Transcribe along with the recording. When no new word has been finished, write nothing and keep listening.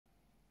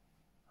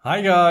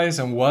Hi guys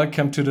and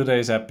welcome to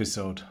today's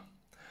episode.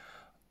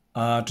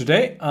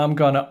 Today I'm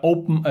gonna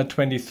open a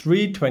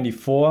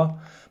 23-24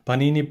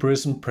 Panini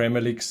PRIZM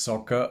Premier League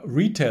Soccer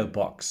retail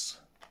box.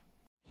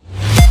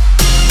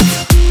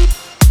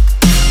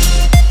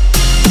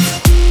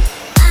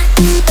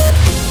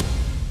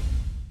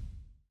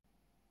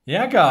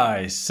 Yeah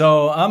guys,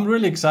 so I'm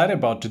really excited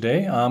about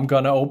today. I'm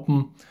gonna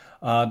open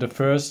my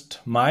first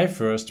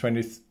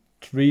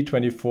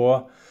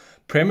 23-24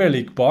 Premier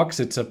League box.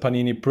 It's a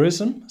Panini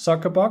PRIZM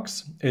soccer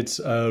box. It's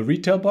a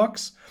retail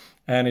box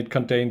and it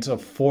contains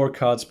 4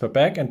 cards per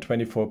pack and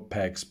 24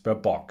 packs per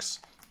box.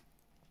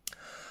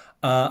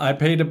 I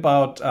paid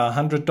about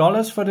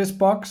 $100 for this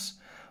box.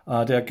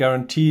 They're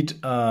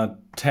guaranteed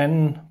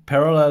 10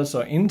 parallels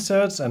or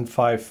inserts and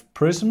 5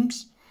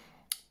 PRIZMs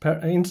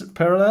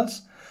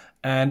parallels.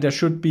 And there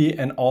should be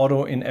an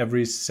auto in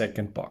every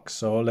second box.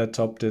 So let's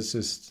hope this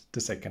is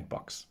the second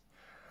box.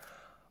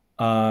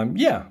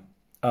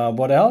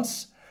 What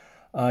else?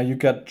 You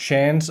got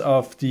chance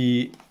of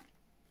the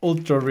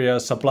ultra rare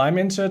Sublime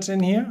inserts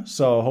in here.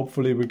 So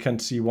hopefully we can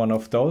see one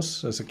of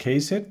those as a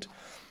case hit.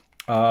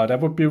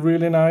 That would be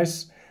really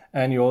nice.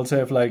 And you also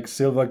have like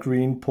silver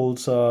green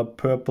pulsar,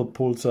 purple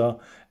pulsar,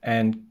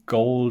 and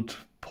gold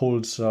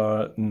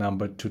pulsar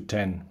numbered to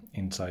 10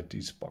 inside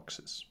these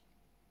boxes.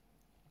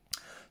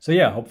 So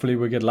yeah, hopefully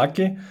we get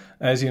lucky.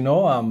 As you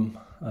know, I'm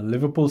a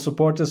Liverpool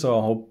supporter, so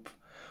I hope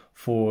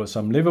for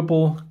some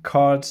Liverpool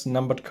cards,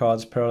 numbered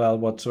cards, parallel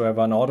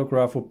whatsoever. An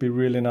autograph would be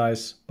really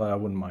nice, but I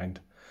wouldn't mind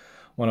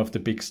one of the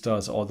big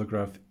stars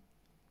autograph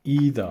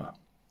either.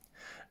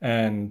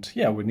 And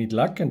yeah, we need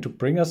luck, and to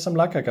bring us some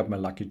luck, I got my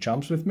lucky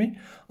charms with me.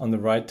 On the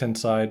right hand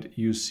side,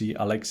 you see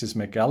Alexis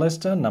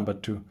McAllister, number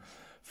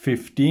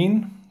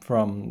 215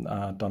 from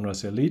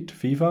Donruss Elite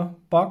FIFA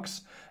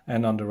box.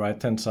 And on the right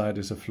hand side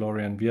is a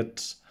Florian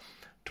Wirtz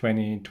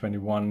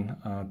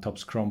 2021 Top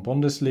Scrum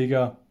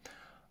Bundesliga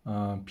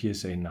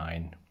PSA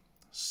 9.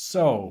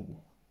 So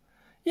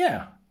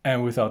yeah,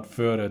 and without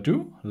further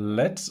ado,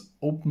 let's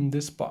open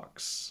this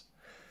box.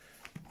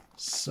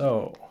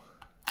 So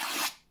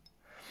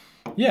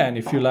yeah, and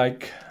if you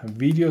like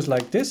videos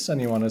like this and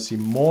you want to see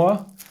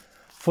more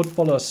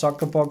football or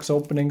soccer box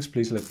openings,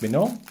 please let me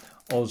know.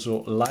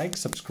 Also like,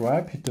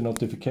 subscribe, hit the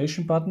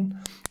notification button.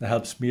 That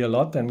helps me a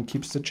lot and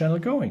keeps the channel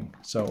going.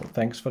 So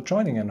thanks for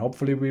joining, and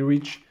hopefully we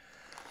reach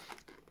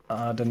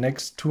the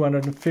next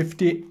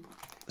 250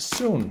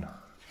 soon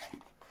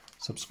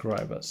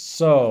subscribers.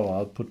 So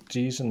I'll put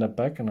these in the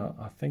back, and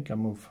I think I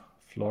move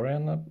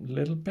Florian a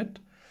little bit.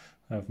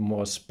 I have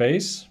more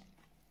space.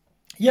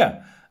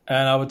 Yeah,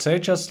 and I would say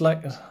just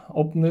like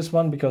open this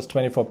one because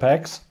 24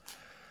 packs.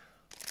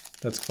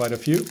 That's quite a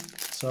few.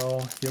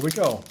 So here we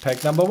go.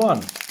 Pack number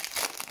 1.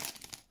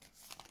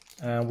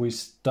 And we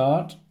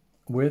start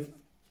with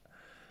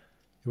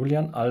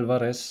Julian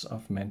Alvarez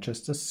of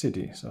Manchester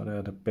City. So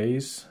they're the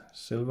base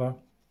silver.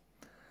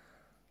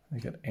 We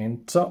got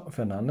Enzo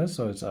Fernandez,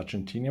 so it's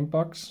Argentinian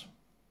box.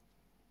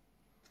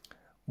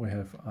 We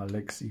have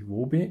Alex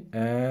Iwobi,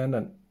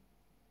 and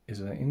is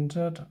it an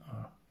insert?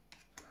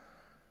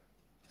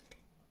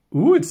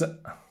 Ooh, it's a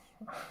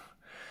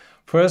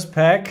first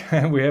pack,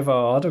 and we have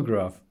our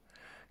autograph.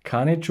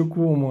 Kane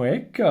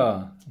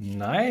Chukwumueka,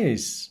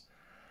 nice.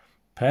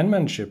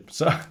 Penmanship.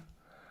 So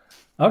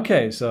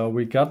okay, so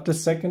we got the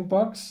second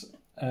box,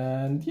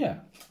 and yeah,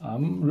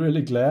 I'm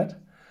really glad.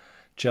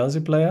 Chelsea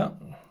player,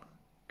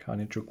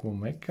 Kane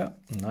Chukwumueka,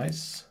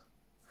 nice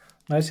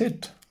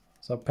hit.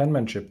 So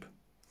penmanship,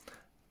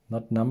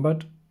 not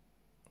numbered.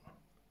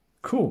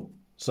 Cool.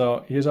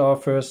 So here's our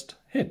first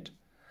hit.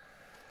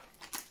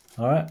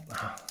 All right.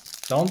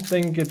 Don't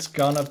think it's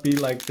gonna be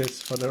like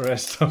this for the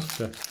rest of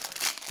the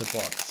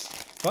box,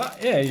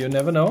 but yeah, you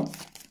never know.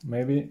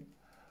 Maybe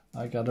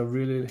I got a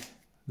really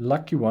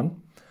lucky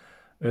one.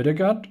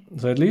 Ødegaard.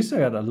 So at least I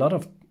got a lot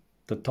of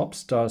the top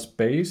stars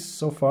base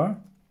so far.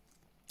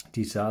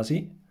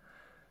 Disasi,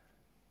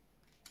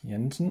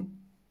 Jensen,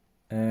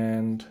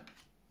 and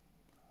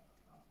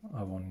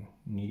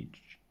Awoniyi.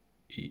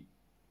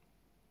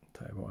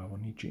 Taiwo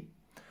Awoniyi.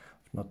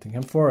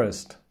 Nottingham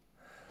Forest.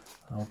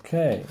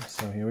 Okay,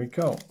 so here we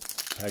go.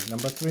 Pack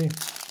number 3.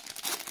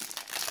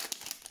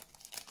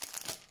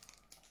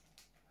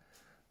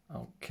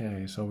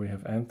 Okay, so we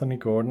have Anthony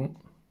Gordon,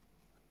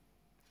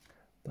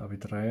 David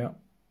Raya,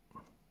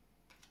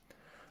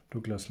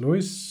 Douglas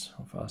Lewis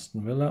of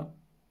Aston Villa,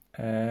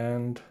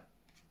 and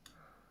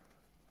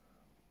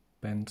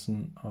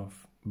Benson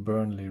of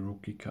Burnley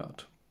rookie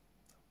card.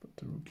 Put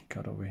the rookie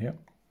card over here.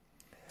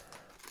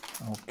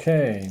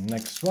 Okay,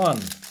 next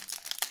one.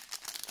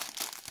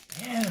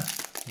 Yeah,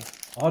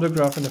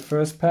 autograph in the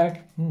first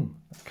pack. I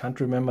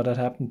can't remember that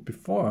happened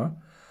before.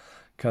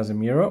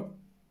 Casemiro,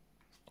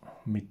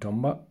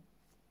 Mitomba.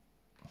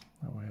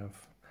 Now we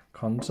have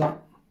Konsa,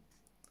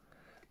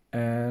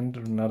 and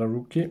another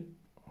rookie,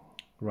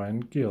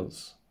 Ryan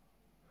Gills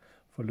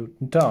for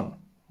Luton Town.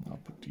 I'll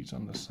put these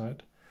on the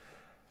side.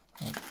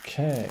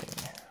 Okay,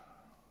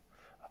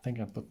 I think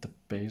I put the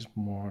base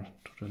more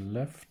to the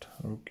left.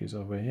 Rookies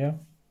over here.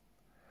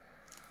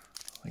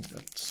 I think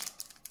that's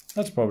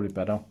That's probably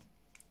better.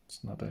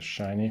 It's not as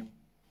shiny.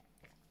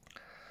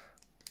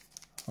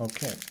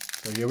 Okay,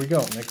 so here we go,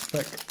 next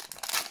pack.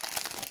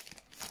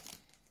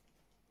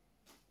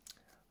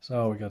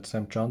 So we got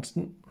Sam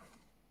Johnston,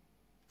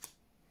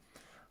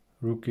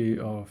 rookie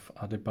of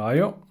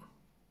Adebayo,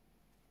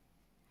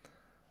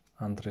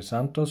 Andre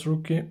Santos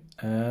rookie,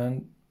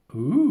 and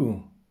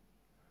ooh,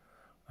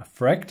 a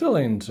fractal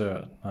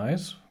insert.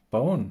 Nice,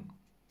 Bone.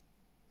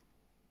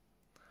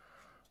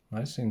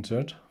 Nice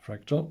insert,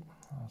 fractal.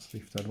 I'll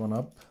sleeve that one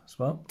up as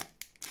well.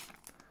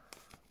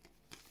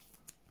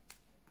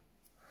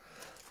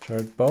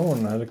 Jared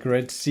Bowen had a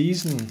great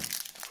season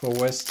for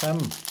West Ham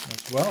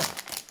as well.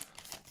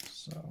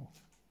 So,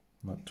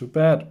 not too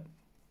bad.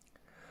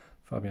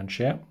 Fabian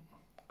Schär,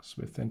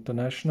 Swiss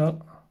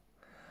International.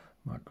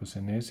 Marco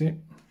Senesi,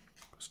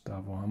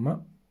 Gustavo Hammer,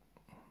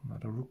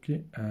 another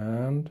rookie,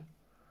 and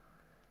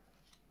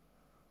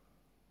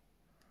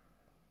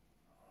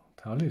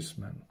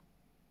Talisman,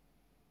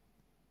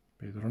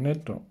 Pedro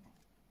Neto.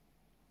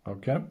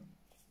 Okay,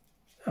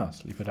 yeah,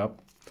 sleeve it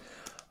up.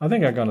 I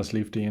think I'm gonna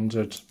sleeve the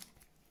inserts.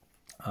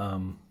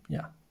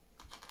 Yeah,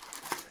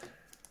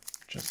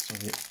 just so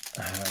we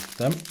have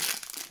them.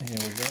 Here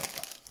we go.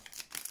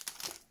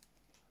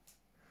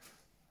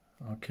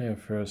 Okay,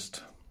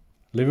 first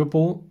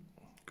Liverpool,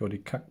 Cody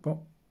Kakpo,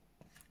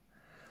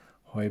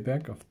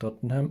 Højbjerg of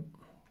Tottenham,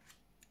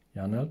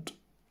 Janelt,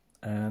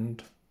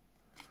 and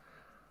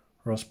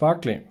Ross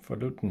Barkley for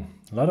Luton.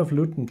 A lot of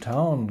Luton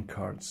Town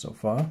cards so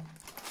far.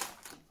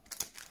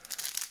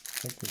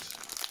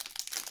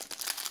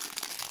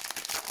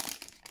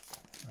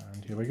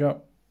 And here we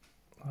go.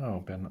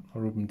 Oh,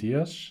 Ruben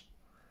Diaz,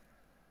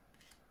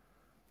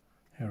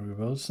 Harry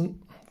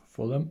Wilson,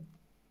 Fulham,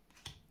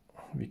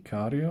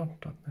 Vicario,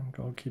 Tottenham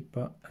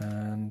goalkeeper,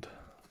 and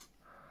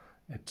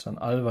Edson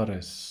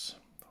Alvarez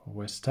for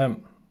West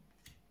Ham.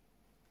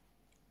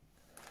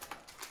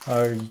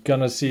 Are you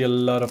gonna see a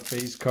lot of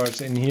base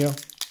cards in here,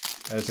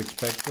 as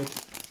expected.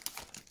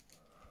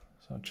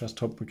 So I just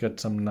hope we get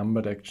some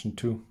numbered action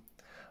too.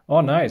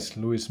 Oh, nice,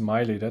 Lewis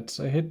Miley, that's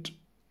a hit.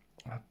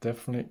 I'll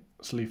definitely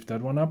sleeve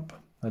that one up.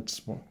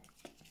 That's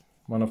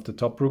one of the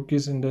top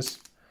rookies in this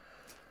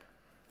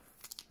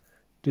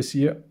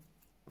year.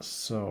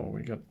 So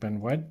we got Ben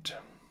White,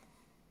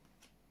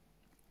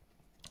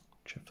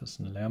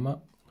 Jefferson Lerma,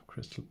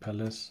 Crystal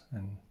Palace,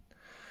 and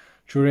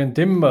Jurrien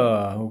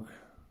Timber, who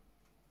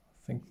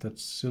I think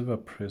that's Silver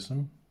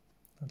Prism.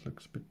 That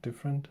looks a bit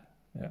different.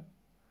 Yeah,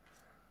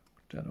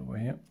 put that over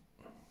here.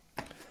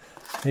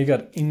 He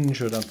got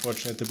injured,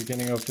 unfortunately, at the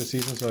beginning of the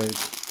season, so he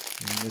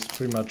missed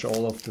pretty much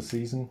all of the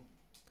season.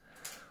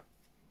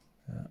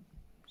 Yeah.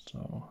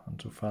 So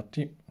Ansu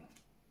Fati,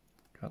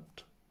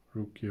 got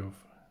rookie of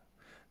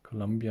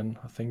Colombian,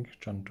 I think,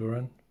 John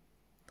Duran.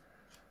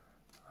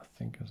 I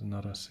think is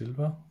another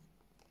silver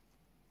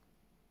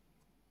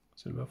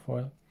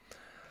foil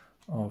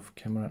of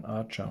Cameron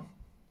Archer.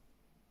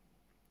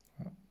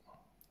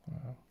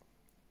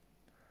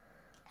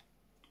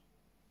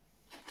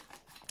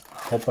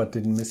 I hope I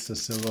didn't miss the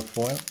silver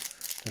foil.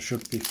 There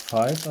should be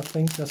 5, I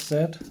think I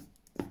said,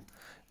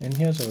 in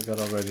here, so we got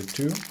already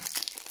 2.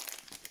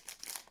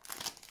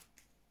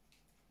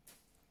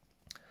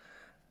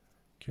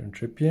 Kieran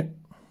Trippier,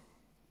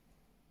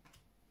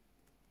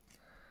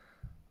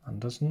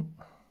 Anderson,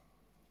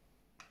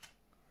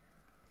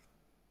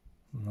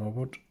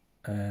 Norwood,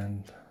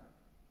 and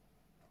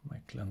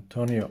Michael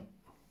Antonio.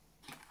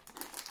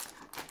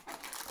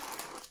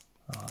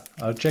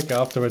 I'll check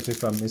afterwards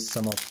if I missed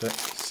some of the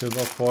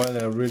silver foil.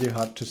 They're really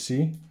hard to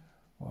see,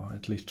 or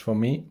at least for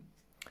me.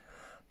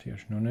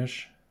 Tiesh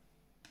Nunes,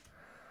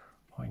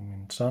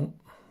 Heung-min Son,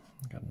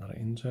 got another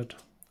insert,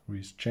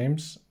 Reece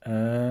James,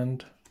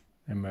 and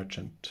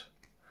Emergent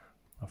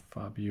of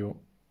Fabio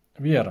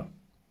Vieira.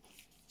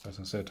 As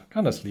I said,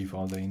 gonna sleeve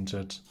all the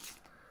inserts.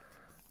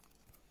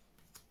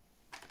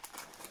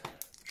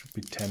 Should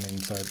be 10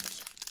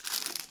 inserts.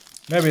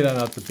 Maybe they're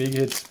not the big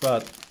hits,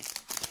 but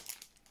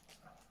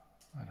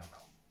I don't know.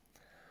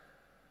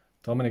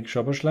 Dominic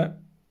Szoboszlai,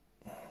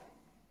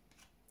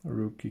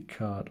 rookie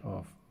card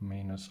of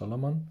Maina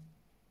Solomon,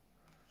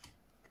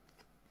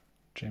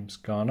 James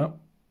Garner,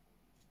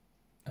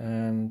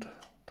 and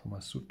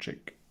Thomas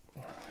Suchek,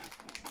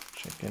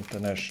 Czech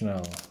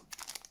International.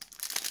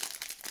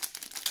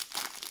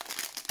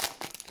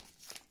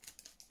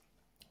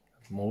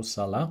 Mo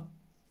Salah,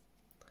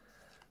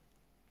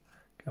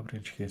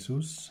 Gabriel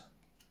Jesus,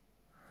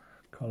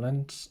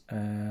 Collins,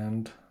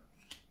 and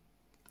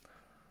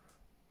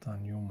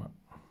Dan Yuma.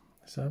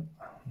 Is that?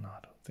 No, I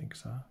don't think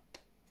so.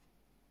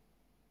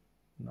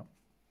 No,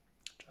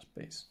 just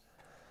base.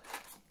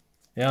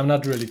 Yeah, I'm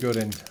not really good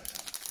in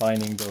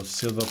finding those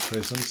silver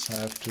prisms, I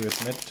have to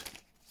admit.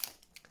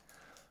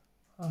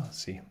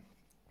 Let's see.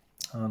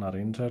 Not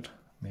injured.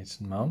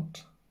 Mason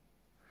Mount,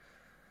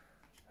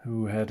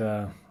 who had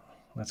a,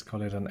 let's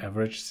call it an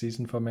average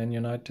season for Man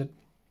United.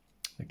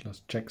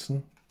 Nicholas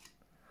Jackson,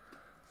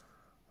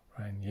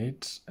 Ryan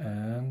Yates,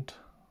 and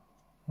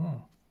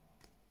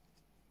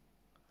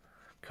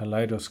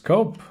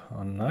Kaleidoscope.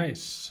 Oh,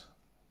 nice.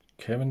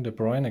 Kevin De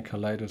Bruyne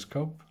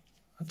Kaleidoscope.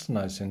 That's a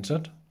nice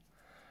insert.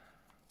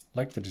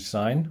 Like the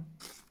design.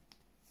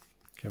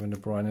 Kevin De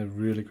Bruyne,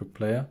 really good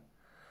player.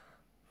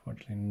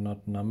 Fortunately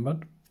not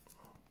numbered.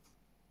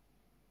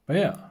 But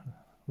yeah,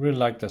 really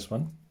like this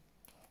one.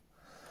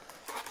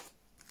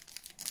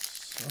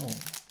 So,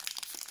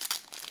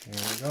 here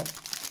we go.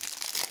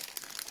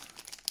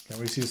 Can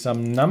we see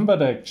some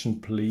numbered action,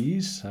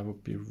 please? That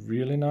would be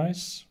really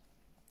nice.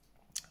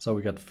 So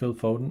we got Phil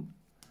Foden,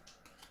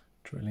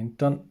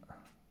 Trillington,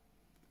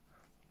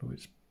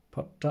 Lewis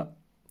Potter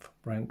for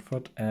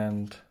Brentford,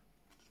 and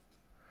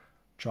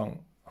John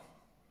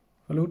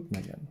Luton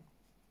again.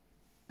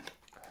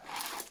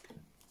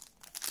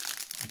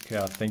 Okay,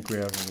 I think we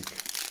have like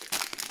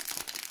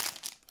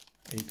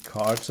 8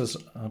 cards as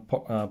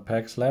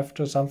packs left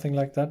or something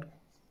like that.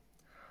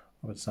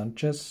 With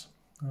Sanchez,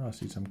 oh, I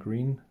see some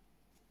green.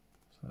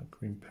 So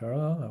green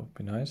parallel, that would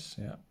be nice.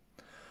 Yeah,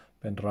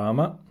 Ben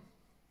Rama,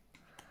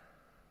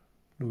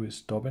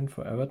 Lewis Dobbin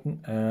for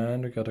Everton,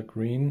 and we got a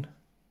green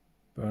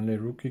Burnley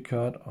rookie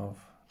card of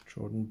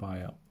Jordan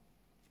Bayer.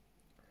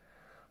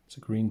 It's a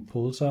green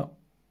pulsar,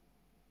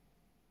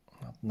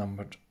 not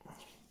numbered.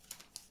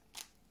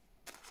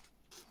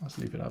 Let's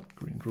leave it up,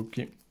 green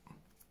rookie.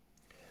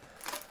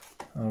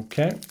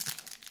 Okay,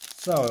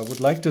 so I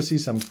would like to see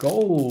some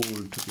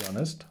gold, to be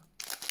honest.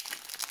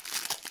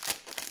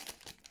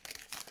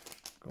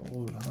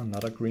 Gold,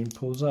 another green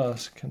pulsar,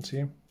 as you can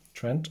see.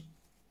 Trent.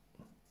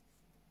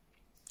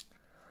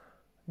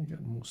 You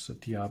got Moussa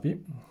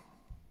Diaby,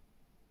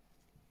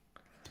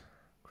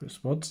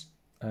 Chris Woods,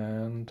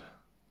 and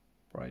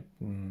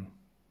Brighton.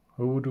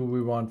 Who do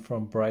we want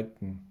from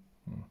Brighton?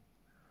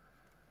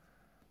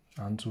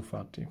 Ansu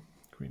Fati,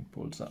 green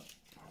pulsar.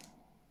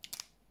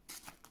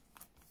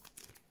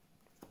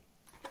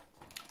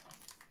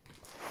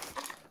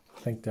 I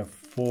think there are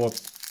 4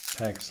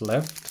 packs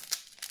left.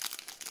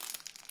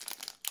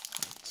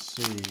 Let's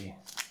see.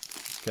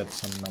 Let's get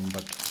some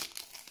numbered.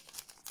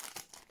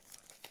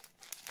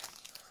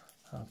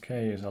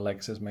 Okay, here's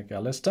Alexis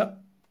McAllister.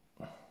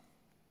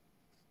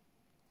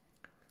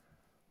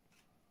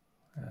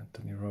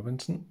 Anthony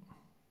Robinson.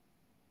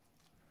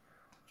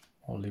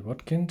 Ollie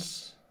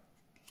Watkins.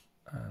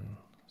 And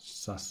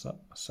Sasha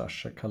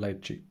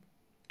Kalajdzic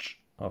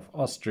of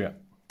Austria.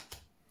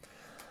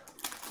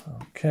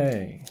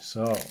 Okay,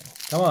 so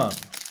come on.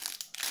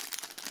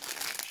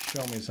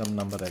 Show me some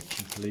numbered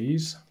action,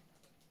 please.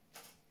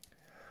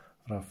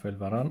 Rafael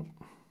Varane,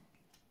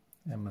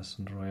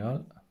 Emerson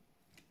Royal,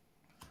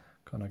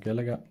 Conor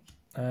Gallagher,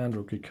 and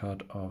rookie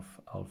card of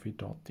Alfie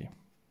Doughty.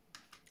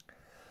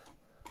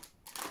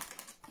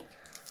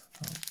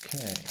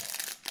 Okay.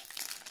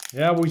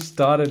 Yeah, we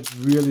started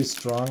really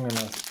strong,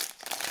 and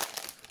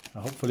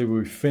hopefully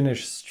we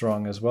finish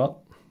strong as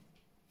well.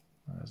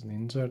 As an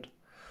insert.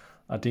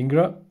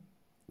 Adingra,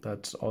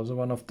 that's also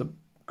one of the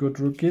good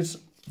rookies.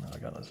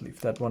 I'm gonna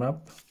leave that one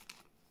up.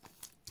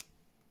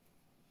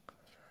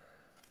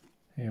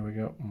 Here we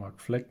go, Mark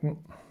Flecken,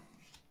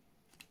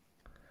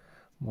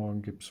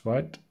 Morgan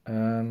Gibbs-White,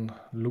 and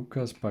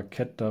Lucas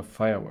Paqueta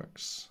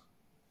Fireworks.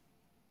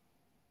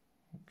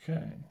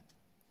 Okay.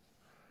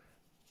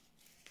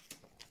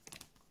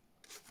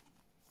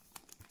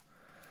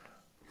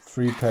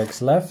 Three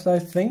packs left, I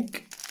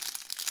think.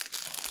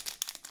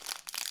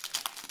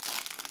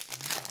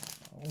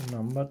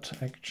 Numbered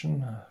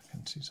action. I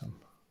can see some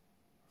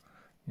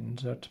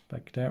insert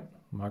back there.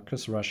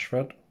 Marcus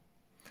Rashford,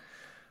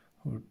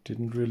 who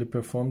didn't really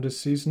perform this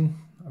season.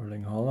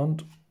 Erling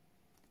Haaland,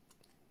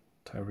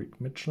 Tyreek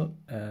Mitchell,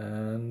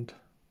 and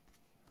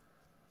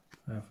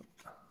I have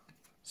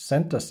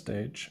center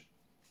stage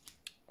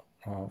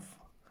of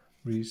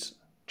Reece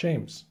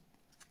James,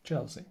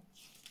 Chelsea.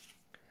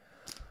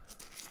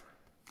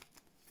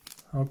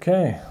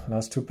 Okay,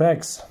 last 2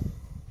 packs.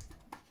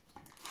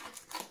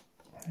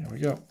 Here we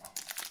go.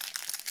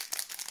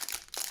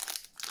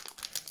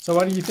 So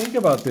what do you think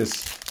about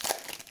this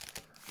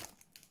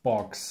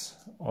box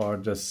or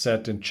the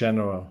set in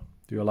general?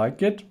 Do you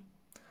like it?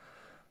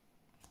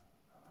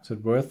 Is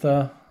it worth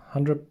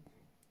 $100?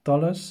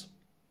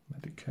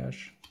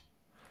 Medicash,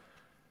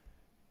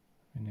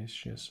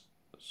 Vinicius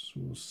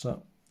Sousa,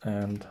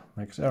 and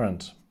Max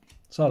Aarons.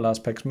 So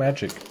last pack's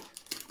magic.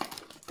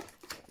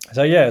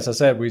 So yeah, as I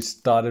said, we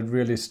started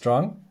really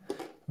strong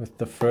with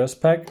the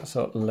first pack,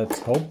 so let's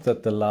hope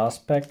that the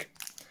last pack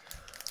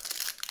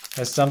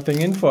has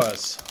something in for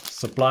us.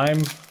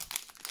 Sublime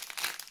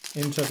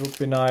insert would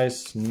be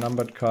nice,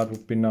 numbered card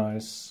would be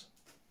nice.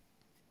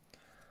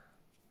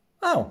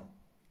 Oh,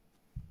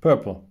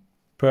 purple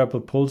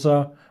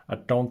pulsar. I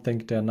don't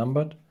think they're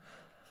numbered.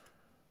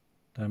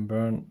 Dan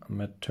Burn,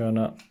 Matt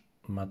Turner,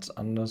 Mats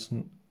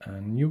Andersen,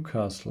 and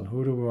Newcastle.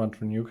 Who do we want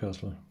from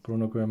Newcastle?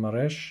 Bruno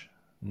Guimaraes?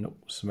 No,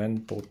 Sven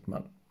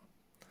Botman.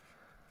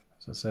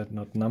 As I said,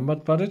 not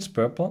numbered, but it's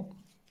purple.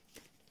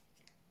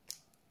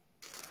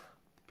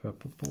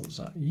 Purple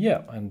pulsar.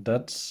 Yeah, and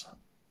that's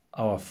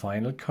our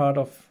final card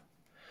of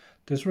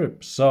this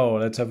rip. So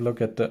let's have a look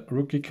at the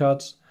rookie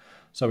cards.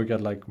 So we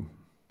got like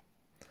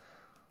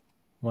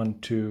 1,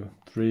 2,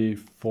 3,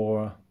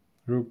 4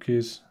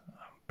 rookies.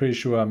 pretty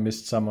sure I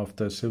missed some of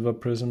the silver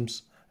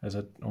prisms, as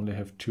I only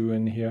have 2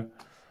 in here.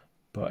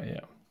 But yeah,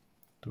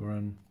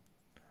 Duran,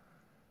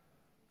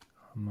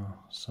 Hammer,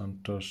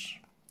 Santos,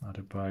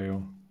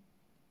 Adebayo,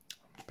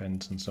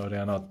 Benson. So they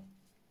are not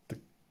the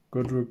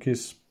good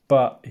rookies.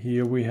 But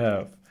here we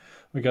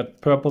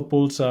got purple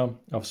pulsar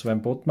of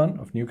Sven Botman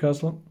of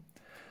Newcastle.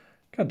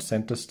 Got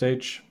center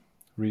stage,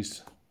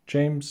 Reece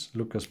James,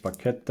 Lucas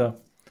Paqueta,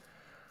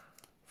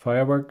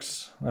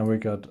 Fireworks. And we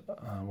got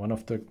one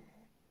of the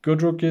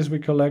good rookies we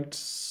collect,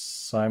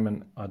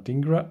 Simon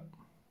Adingra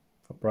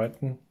for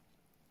Brighton.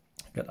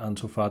 Got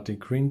Ansu Fati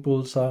green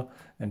pulsar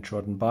and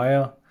Jordan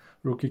Bayer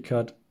rookie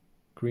card,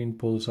 green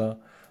pulsar.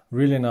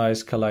 Really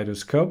nice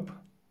kaleidoscope.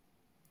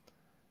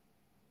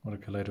 Or a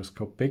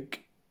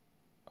kaleidoscopic,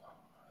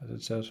 as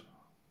it says.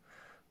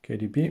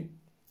 KDB.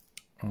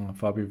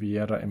 Fabio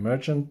Vieira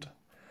emergent.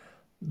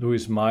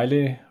 Luis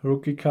Miley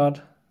rookie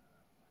card.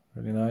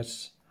 Really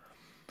nice.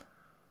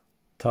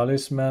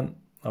 Talisman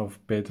of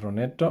Pedro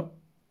Neto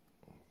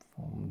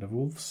from the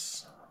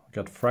Wolves. We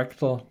got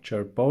Fractal,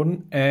 Jared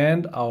Bowden,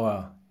 and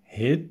our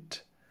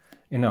hit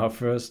in our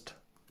first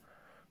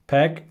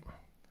pack,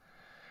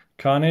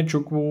 Kane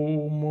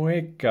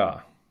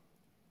Chukwumueka.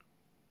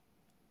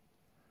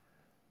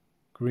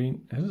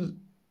 Green.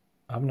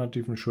 I'm not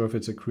even sure if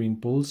it's a green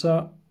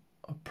pulsar.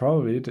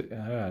 Probably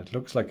it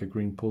looks like a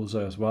green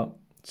pulsar as well.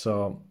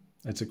 So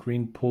it's a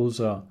green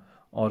pulsar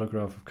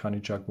autograph of Kane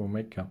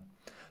Chukwumueka.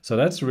 So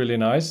that's really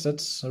nice.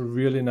 That's a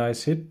really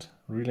nice hit.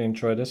 Really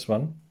enjoy this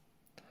one.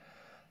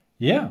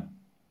 Yeah.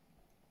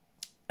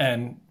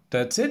 And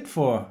that's it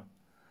for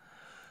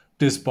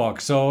this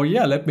box. So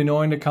yeah, let me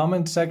know in the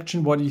comment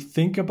section what you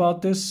think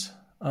about this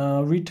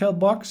retail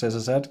box. As I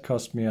said, it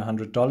cost me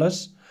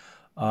 $100.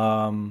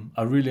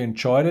 I really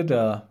enjoyed it.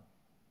 A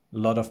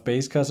lot of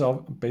base cards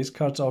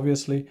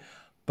obviously,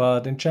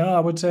 but in general I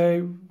would say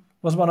it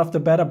was one of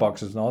the better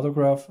boxes, an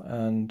autograph.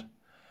 And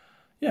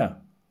yeah,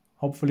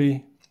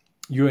 hopefully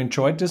you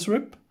enjoyed this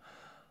rip,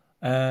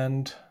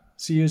 and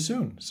see you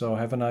soon. So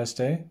have a nice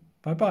day.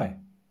 Bye bye.